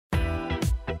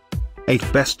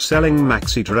8 best-selling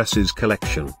maxi dresses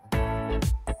collection.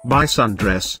 By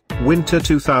Sundress, Winter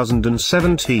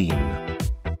 2017.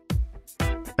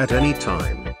 At any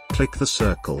time, click the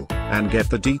circle, and get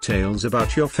the details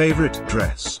about your favorite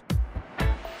dress.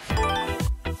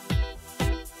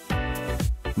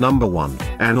 Number 1,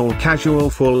 an all-casual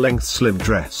full-length slim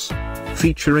dress.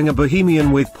 Featuring a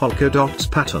Bohemian with polka dots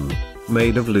pattern,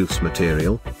 made of loose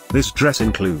material. This dress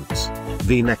includes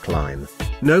V neckline,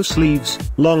 no sleeves,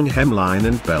 long hemline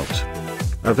and belt.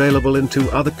 Available in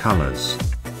 2 other colors.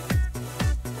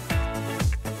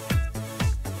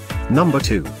 Number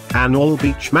 2, an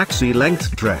all-beach maxi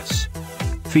length dress.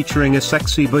 Featuring a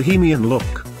sexy Bohemian look,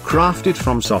 crafted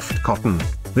from soft cotton.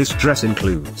 This dress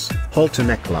includes halter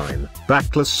neckline,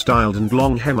 backless styled and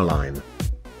long hemline.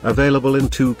 Available in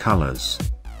 2 colors.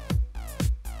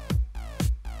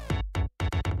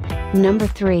 Number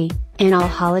 3, an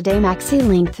all-holiday maxi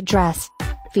length dress.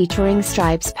 Featuring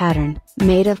stripes pattern,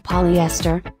 made of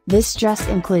polyester. This dress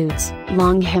includes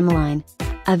long hemline.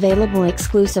 Available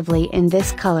exclusively in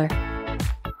this color.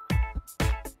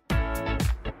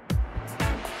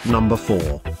 Number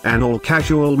 4, an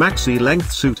all-casual maxi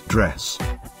length suit dress.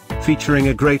 Featuring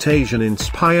a great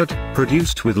Asian-inspired,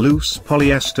 produced with loose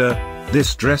polyester.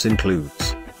 This dress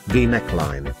includes V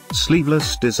neckline,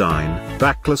 sleeveless design,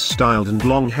 backless styled and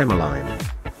long hemline.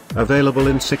 Available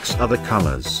in 6 other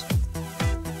colors.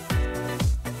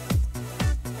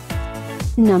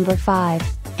 Number 5,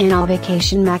 an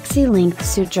all-vacation maxi length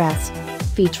suit dress.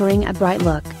 Featuring a bright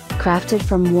look, crafted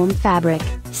from warm fabric,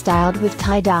 styled with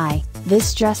tie-dye.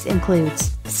 This dress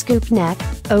includes scoop neck,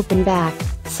 open back,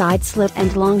 side slit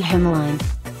and long hemline.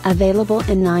 Available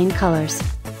in 9 colors.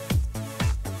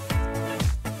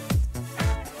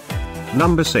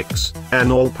 Number 6,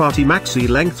 an all-party maxi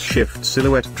length shift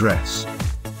silhouette dress.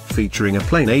 Featuring a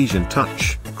plain Asian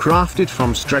touch, crafted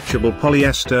from stretchable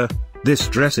polyester. This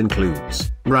dress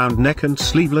includes round neck and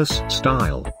sleeveless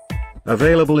style.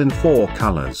 Available in 4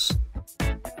 colors.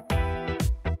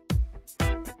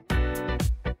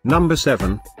 Number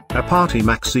 7, a party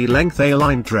maxi length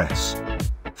A-line dress.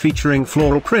 Featuring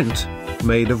floral print,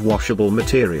 made of washable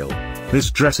material. This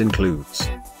dress includes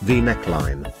V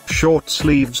neckline, short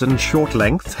sleeves and short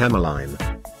length hemline.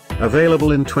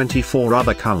 Available in 24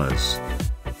 other colors.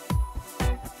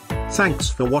 Thanks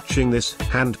for watching this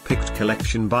hand-picked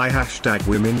collection by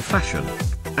 #WomenFashion.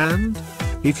 And,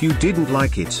 if you didn't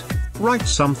like it, write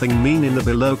something mean in the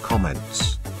below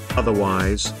comments.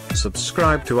 Otherwise,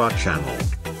 subscribe to our channel.